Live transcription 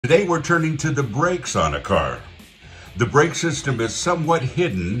Today we're turning to the brakes on a car. The brake system is somewhat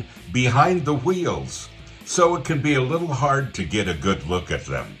hidden behind the wheels, so it can be a little hard to get a good look at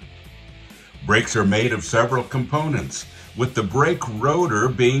them. Brakes are made of several components, with the brake rotor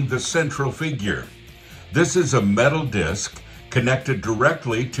being the central figure. This is a metal disc connected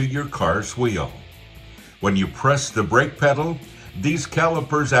directly to your car's wheel. When you press the brake pedal, these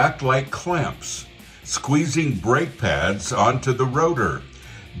calipers act like clamps, squeezing brake pads onto the rotor,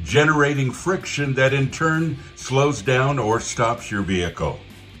 generating friction that in turn slows down or stops your vehicle.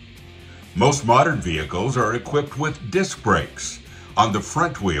 Most modern vehicles are equipped with disc brakes on the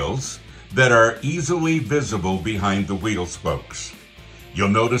front wheels that are easily visible behind the wheel spokes. You'll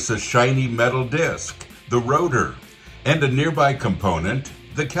notice a shiny metal disc, the rotor, and a nearby component,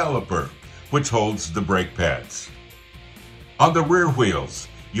 the caliper, which holds the brake pads. On the rear wheels,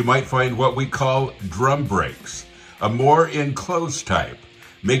 you might find what we call drum brakes, a more enclosed type,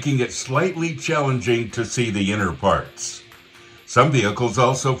 making it slightly challenging to see the inner parts. Some vehicles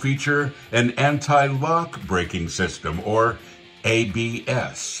also feature an anti-lock braking system, or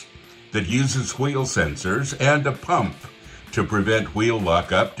ABS, that uses wheel sensors and a pump to prevent wheel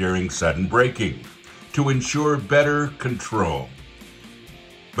lockup during sudden braking, to ensure better control.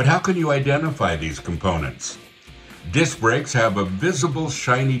 But how can you identify these components? Disc brakes have a visible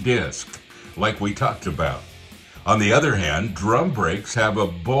shiny disc, like we talked about. On the other hand, drum brakes have a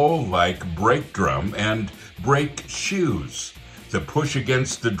bowl-like brake drum and brake shoes that push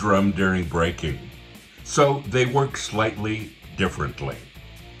against the drum during braking, so they work slightly differently.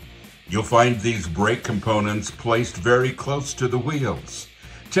 You'll find these brake components placed very close to the wheels,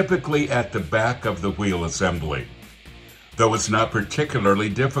 typically at the back of the wheel assembly. Though it's not particularly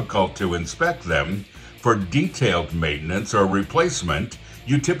difficult to inspect them, for detailed maintenance or replacement,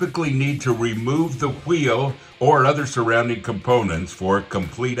 you typically need to remove the wheel or other surrounding components for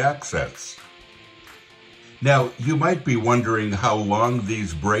complete access. Now, you might be wondering how long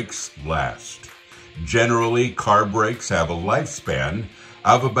these brakes last. Generally, car brakes have a lifespan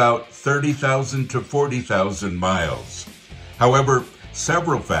of about 30,000 to 40,000 miles. However,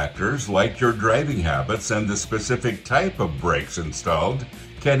 several factors like your driving habits and the specific type of brakes installed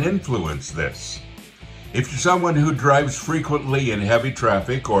can influence this. If you're someone who drives frequently in heavy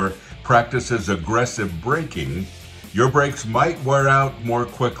traffic or practices aggressive braking, your brakes might wear out more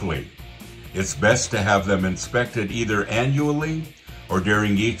quickly. It's best to have them inspected either annually or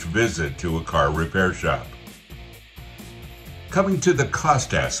during each visit to a car repair shop. Coming to the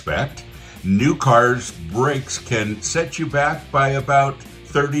cost aspect, new cars' brakes can set you back by about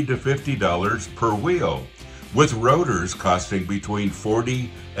 $30 to $50 per wheel, with rotors costing between $40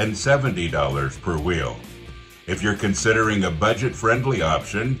 and $70 per wheel. If you're considering a budget-friendly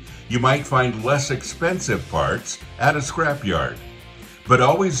option, you might find less expensive parts at a scrapyard, but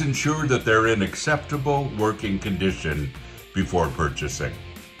always ensure that they're in acceptable working condition before purchasing.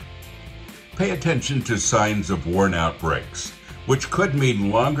 Pay attention to signs of worn-out brakes, which could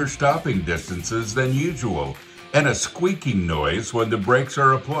mean longer stopping distances than usual and a squeaking noise when the brakes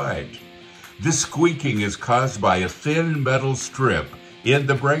are applied. This squeaking is caused by a thin metal strip in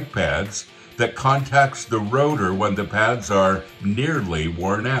the brake pads that contacts the rotor when the pads are nearly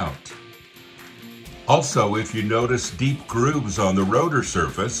worn out. Also, if you notice deep grooves on the rotor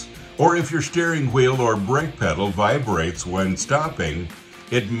surface, or if your steering wheel or brake pedal vibrates when stopping,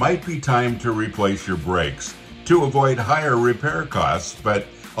 it might be time to replace your brakes to avoid higher repair costs, but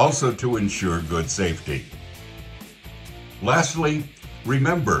also to ensure good safety. Lastly,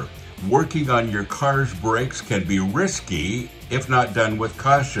 remember, working on your car's brakes can be risky if not done with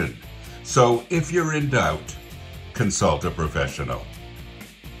caution. So if you're in doubt, consult a professional.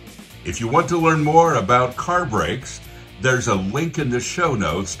 If you want to learn more about car brakes, there's a link in the show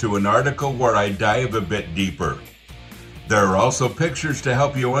notes to an article where I dive a bit deeper. There are also pictures to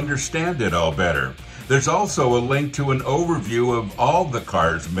help you understand it all better. There's also a link to an overview of all the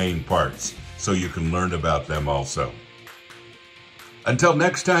car's main parts, so you can learn about them also. Until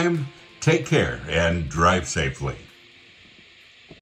next time, take care and drive safely.